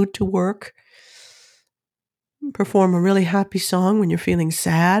in the mood to work, perform a really happy song when you're feeling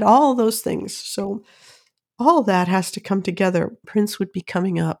sad, all those things. So all that has to come together. Prince would be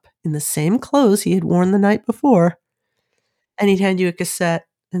coming up in the same clothes he had worn the night before, and he'd hand you a cassette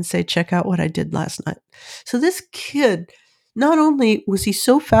and say, check out what I did last night. So this kid not only was he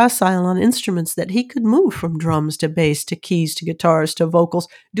so facile on instruments that he could move from drums to bass to keys to guitars to vocals,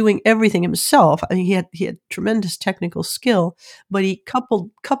 doing everything himself. I mean, he had tremendous technical skill, but he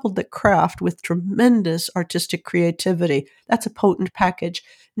coupled the craft with tremendous artistic creativity. That's a potent package.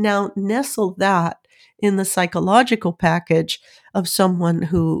 Now nestle that in the psychological package of someone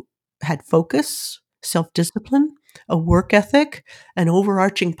who had focus, self-discipline, a work ethic, an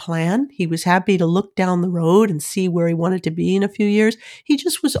overarching plan. He was happy to look down the road and see where he wanted to be in a few years. He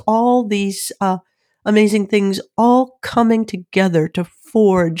just was all these amazing things all coming together to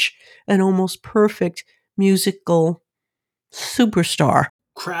forge an almost perfect musical superstar.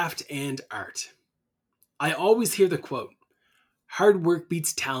 Craft and art. I always hear the quote, hard work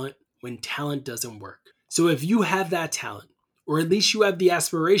beats talent when talent doesn't work. So if you have that talent, or at least you have the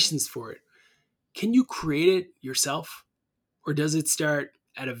aspirations for it, can you create it yourself? Or does it start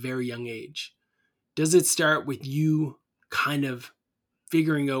at a very young age? Does it start with you kind of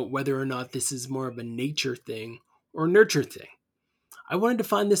figuring out whether or not this is more of a nature thing or nurture thing? I wanted to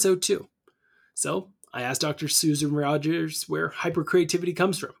find this out too. So I asked Dr. Susan Rogers where hypercreativity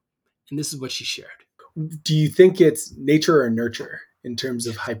comes from, and this is what she shared. Do you think it's nature or nurture in terms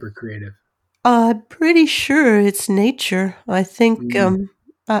of hypercreative? I'm pretty sure it's nature. I think Mm,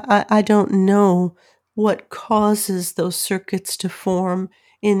 I don't know what causes those circuits to form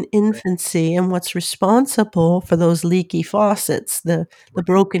in right, infancy and what's responsible for those leaky faucets, the right,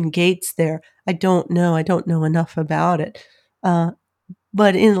 broken gates there. I don't know. I don't know enough about it. Uh,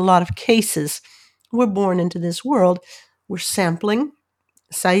 but in a lot of cases, we're born into this world. We're sampling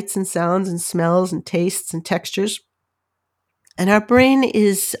sights and sounds and smells and tastes and textures, and our brain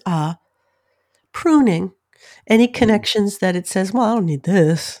is pruning any mm, connections that it says, well, I don't need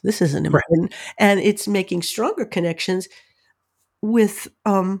this. This isn't right, important. And it's making stronger connections with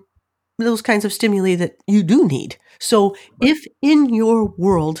those kinds of stimuli that you do need. So right. if in your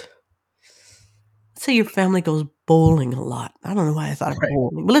world, let's say your family goes bowling a lot. I don't know why I thought of Right,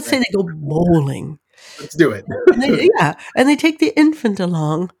 bowling, but let's say right. they go bowling. Let's do it. And they take the infant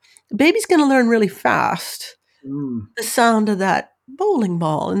along. The baby's going to learn really fast Mm, the sound of that bowling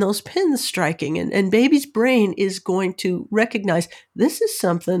ball and those pins striking. And baby's brain is going to recognize this is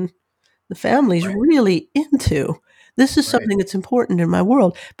something the family's right, really into. This is right, something that's important in my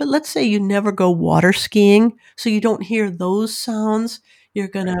world. But let's say you never go water skiing, so you don't hear those sounds. You're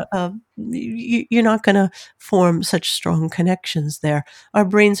right, gonna, you're not gonna form such strong connections there. Our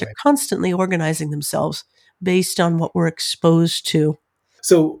brains are right. constantly organizing themselves based on what we're exposed to.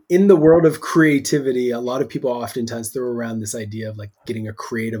 So, in the world of creativity, a lot of people oftentimes throw around this idea of like getting a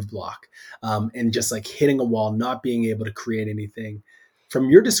creative block and just like hitting a wall, not being able to create anything. From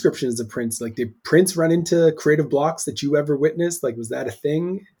your descriptions of Prince, like did Prince run into creative blocks that you ever witnessed? Like, was that a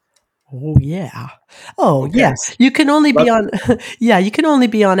thing? Oh yeah. Oh Okay. yeah. You can only Love be on yeah, you can only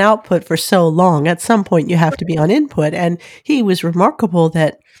be on output for so long. At some point you have to be on input, and he was remarkable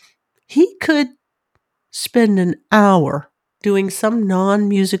that he could spend an hour doing some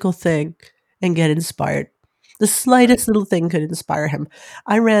non-musical thing and get inspired. The right. slightest little thing could inspire him.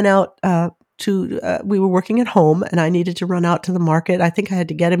 I ran out we were working at home and I needed to run out to the market. I think I had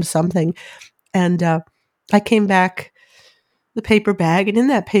to get him something, and I came back the paper bag, and in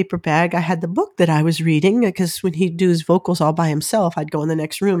that paper bag, I had the book that I was reading because when he'd do his vocals all by himself, I'd go in the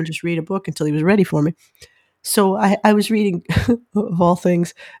next room and just read a book until he was ready for me. So I was reading, of all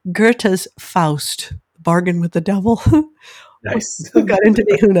things, Goethe's Faust, Bargain with the Devil. Nice. What got into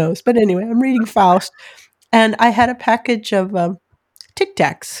me, who knows? But anyway, I'm reading Faust, and I had a package of Tic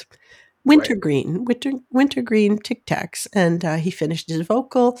Tacs, Right. wintergreen Tic Tacs, and he finished his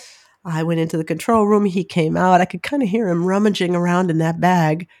vocal. I went into the control room. He came out. I could kind of hear him rummaging around in that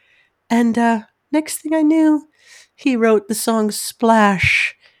bag. And next thing I knew, he wrote the song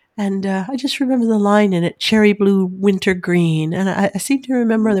Splash. And I just remember the line in it, cherry blue, winter green. And I seem to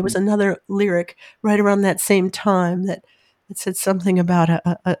remember there was Mhm. another lyric right around that same time that said something about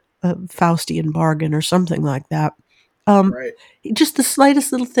a Faustian bargain or something like that. Um, Right. just the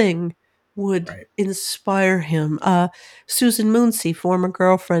slightest little thing would Right. inspire him. Susan Moonsey, former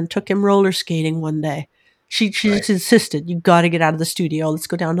girlfriend, took him roller skating one day. She Right. just insisted, "You got to get out of the studio. Let's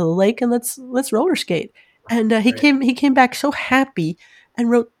go down to the lake and let's roller skate." And Right. he came back so happy and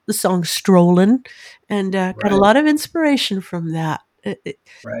wrote the song "Strollin'," and got a Right. lot of inspiration from that.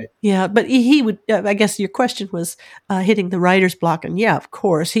 Right. Yeah, but he would. I guess your question was hitting the writer's block, and yeah, of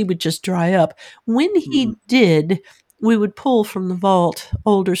course, he would just dry up. When Mm, he did, we would pull from the vault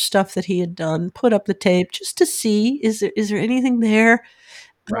older stuff that he had done, put up the tape just to see is there anything there,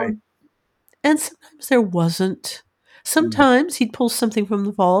 right. and sometimes there wasn't. Sometimes he'd pull something from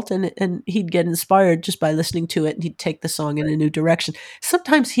the vault and he'd get inspired just by listening to it, and he'd take the song in a new direction.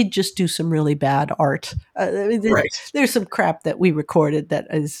 Sometimes he'd just do some really bad art. I mean, Right. there's some crap that we recorded that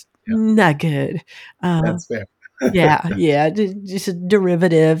is Yeah. not good. That's fair. Yeah, just a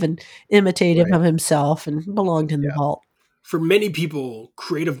derivative and imitative Right. of himself and belonged in the Yeah. vault. For many people,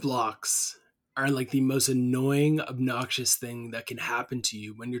 creative blocks are like the most annoying, obnoxious thing that can happen to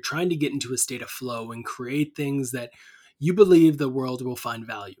you when you're trying to get into a state of flow and create things that you believe the world will find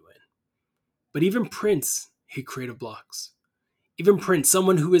value in. But even Prince hit creative blocks. Even Prince,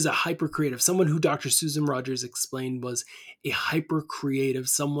 someone who is a hyper creative, someone who Dr. Susan Rogers explained was a hyper creative,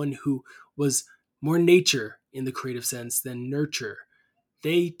 someone who was more nature in the creative sense than nurture,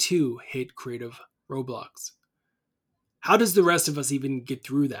 they too hit creative roadblocks. How does the rest of us even get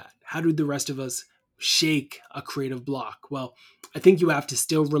through that? How do the rest of us shake a creative block? Well, I think you have to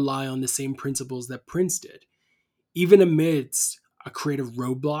still rely on the same principles that Prince did. Even amidst a creative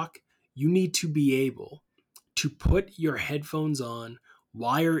roadblock, you need to be able to put your headphones on,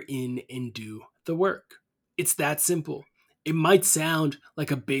 wire in, and do the work. It's that simple. It might sound like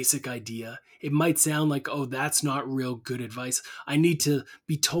a basic idea. It might sound like, oh, that's not real good advice. I need to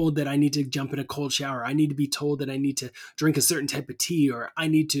be told that I need to jump in a cold shower. I need to be told that I need to drink a certain type of tea, or I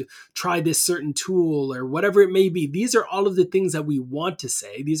need to try this certain tool, or whatever it may be. These are all of the things that we want to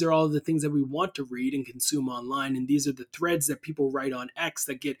say. These are all of the things that we want to read and consume online. And these are the threads that people write on X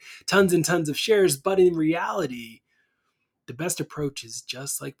that get tons and tons of shares. But in reality, the best approach is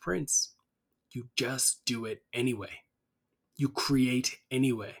just like Prince. You just do it anyway. You create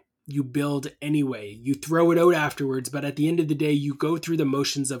anyway. You build anyway. You throw it out afterwards, but at the end of the day, you go through the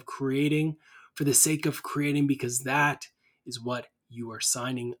motions of creating for the sake of creating, because that is what you are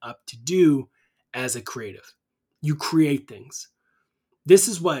signing up to do as a creative. You create things. This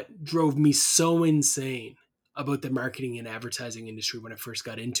is what drove me so insane about the marketing and advertising industry when I first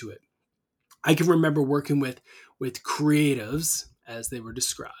got into it. I can remember working with creatives, as they were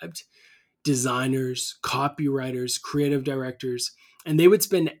described, designers, copywriters, creative directors, and they would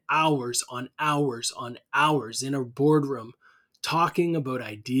spend hours on hours on hours in a boardroom talking about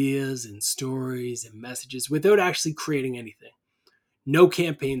ideas and stories and messages without actually creating anything. No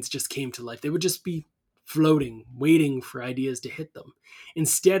campaigns just came to life. They would just be floating, waiting for ideas to hit them.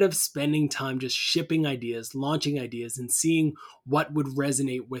 Instead of spending time just shipping ideas, launching ideas, and seeing what would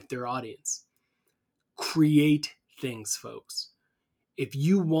resonate with their audience. Create things, folks. If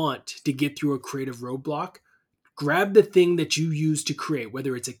you want to get through a creative roadblock, grab the thing that you use to create,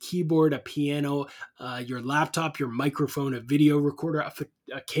 whether it's a keyboard, a piano, your laptop, your microphone, a video recorder,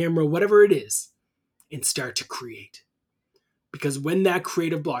 a camera, whatever it is, and start to create. Because when that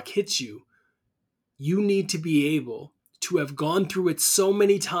creative block hits you, you need to be able to have gone through it so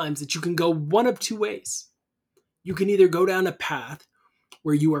many times that you can go one of two ways. You can either go down a path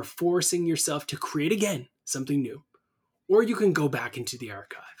where you are forcing yourself to create again something new, or you can go back into the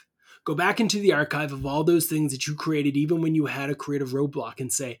archive. Go back into the archive of all those things that you created even when you had a creative roadblock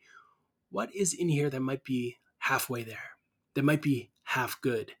and say, what is in here that might be halfway there, that might be half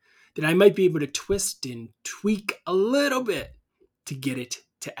good, that I might be able to twist and tweak a little bit to get it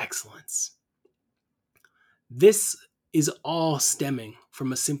to excellence. This is all stemming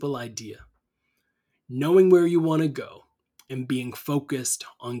from a simple idea: knowing where you want to go and being focused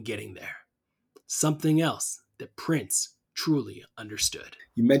on getting there. Something else that Prince truly understood.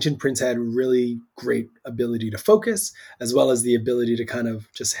 You mentioned Prince had really great ability to focus, as well as the ability to kind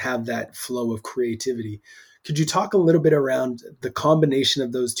of just have that flow of creativity. Could you talk a little bit around the combination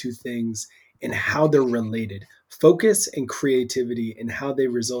of those two things and how they're related? Focus and creativity, and how they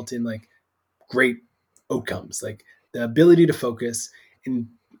result in like great outcomes, like the ability to focus and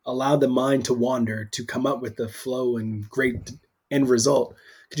allow the mind to wander to come up with the flow and great end result.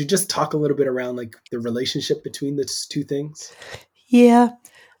 Could you just talk a little bit around like the relationship between the two things? Yeah.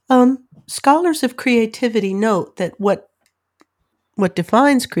 Scholars of creativity note that what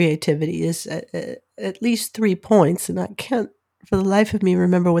defines creativity is at least 3 points, and I can't for the life of me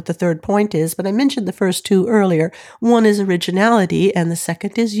remember what the third point is, but I mentioned the first two earlier. One is originality, and the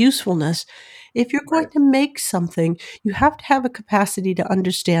second is usefulness. If you're going Right. to make something, you have to have a capacity to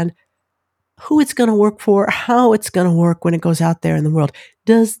understand who it's going to work for, how it's going to work when it goes out there in the world.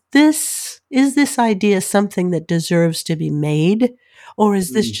 Is this idea something that deserves to be made, or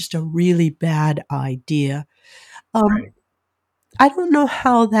is this just a really bad idea? Right. I don't know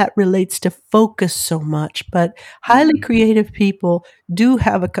how that relates to focus so much, but highly creative people do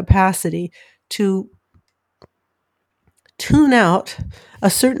have a capacity to tune out a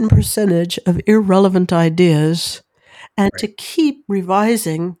certain percentage of irrelevant ideas and to Right. keep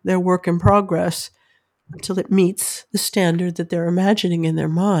revising their work in progress until it meets the standard that they're imagining in their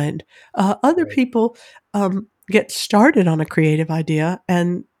mind. Other Right. people get started on a creative idea,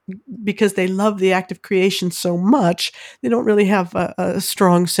 and because they love the act of creation so much, they don't really have a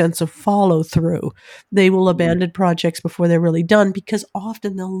strong sense of follow through. They will abandon projects before they're really done because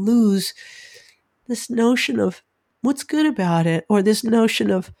often they'll lose this notion of what's good about it, or this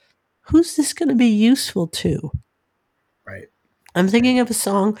notion of who's this going to be useful to. Right. I'm thinking of a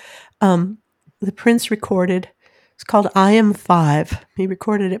song the Prince recorded. It's called I Am Five. He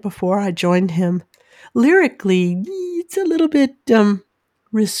recorded it before I joined him. Lyrically, it's a little bit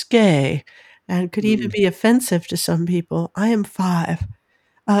risque and could even be offensive to some people. I Am Five.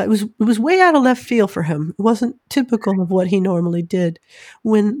 It was way out of left field for him. It wasn't typical of what he normally did.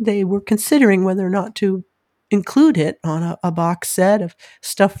 When they were considering whether or not to include it on a box set of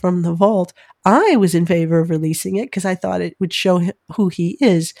stuff from the vault, I was in favor of releasing it because I thought it would show him who he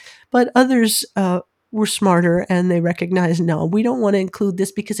is. But others were smarter and they recognized, no, we don't want to include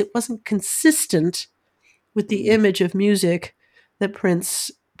this because it wasn't consistent with the image of music that Prince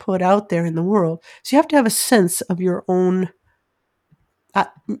put out there in the world. So you have to have a sense of your own uh,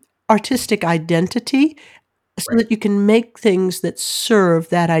 artistic identity so Right. that you can make things that serve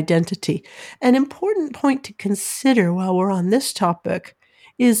that identity. An important point to consider while we're on this topic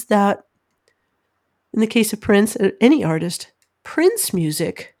is that in the case of Prince, any artist, Prince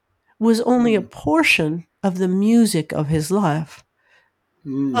music was only a portion of the music of his life.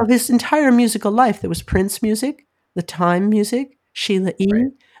 Of his entire musical life, there was Prince music, the Time music, Sheila Right. E.,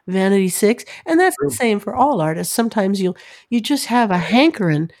 Vanity Six, and that's the True. same for all artists. Sometimes you just have a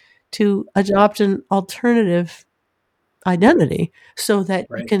hankering to adopt an alternative identity so that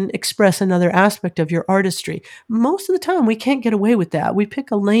you Right. can express another aspect of your artistry. Most of the time, we can't get away with that. We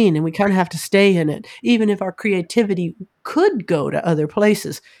pick a lane and we kind of have to stay in it. Even if our creativity could go to other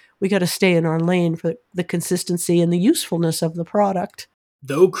places, we got to stay in our lane for the consistency and the usefulness of the product.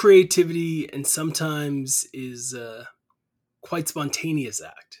 Though creativity and sometimes is a quite spontaneous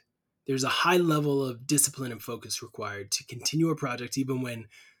act, there's a high level of discipline and focus required to continue a project even when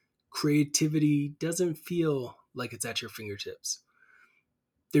creativity doesn't feel like it's at your fingertips.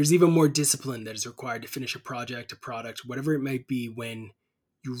 There's even more discipline that is required to finish a project, a product, whatever it might be, when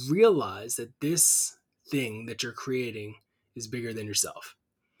you realize that this thing that you're creating is bigger than yourself.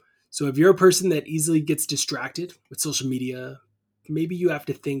 So if you're a person that easily gets distracted with social media, maybe you have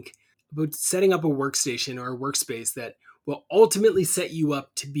to think about setting up a workstation or a workspace that will ultimately set you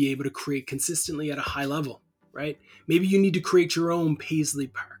up to be able to create consistently at a high level, right? Maybe you need to create your own Paisley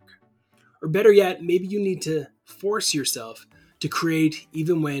Park. Or better yet, maybe you need to force yourself to create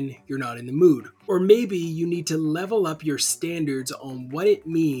even when you're not in the mood. Or maybe you need to level up your standards on what it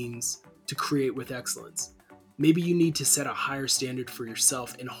means to create with excellence. Maybe you need to set a higher standard for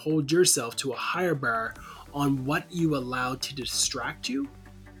yourself and hold yourself to a higher bar on what you allow to distract you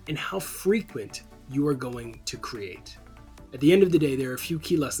and how frequent you are going to create. At the end of the day, there are a few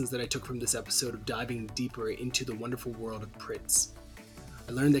key lessons that I took from this episode of diving deeper into the wonderful world of Prince.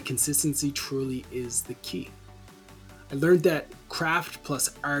 I learned that consistency truly is the key. I learned that craft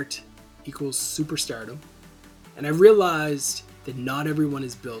plus art equals superstardom, and I realized that not everyone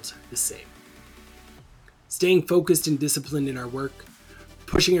is built the same. Staying focused and disciplined in our work,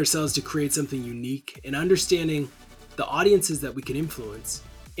 pushing ourselves to create something unique, and understanding the audiences that we can influence,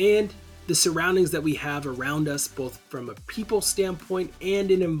 and the surroundings that we have around us, both from a people standpoint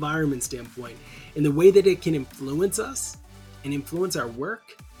and an environment standpoint, and the way that it can influence us and influence our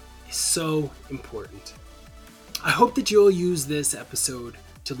work is so important. I hope that you'll use this episode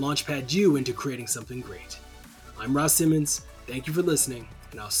to launchpad you into creating something great. I'm Ross Simmons. Thank you for listening,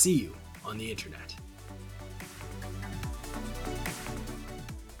 and I'll see you on the internet.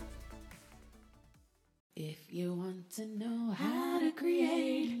 If you want to know how to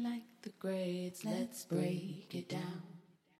create like the greats, let's break it down.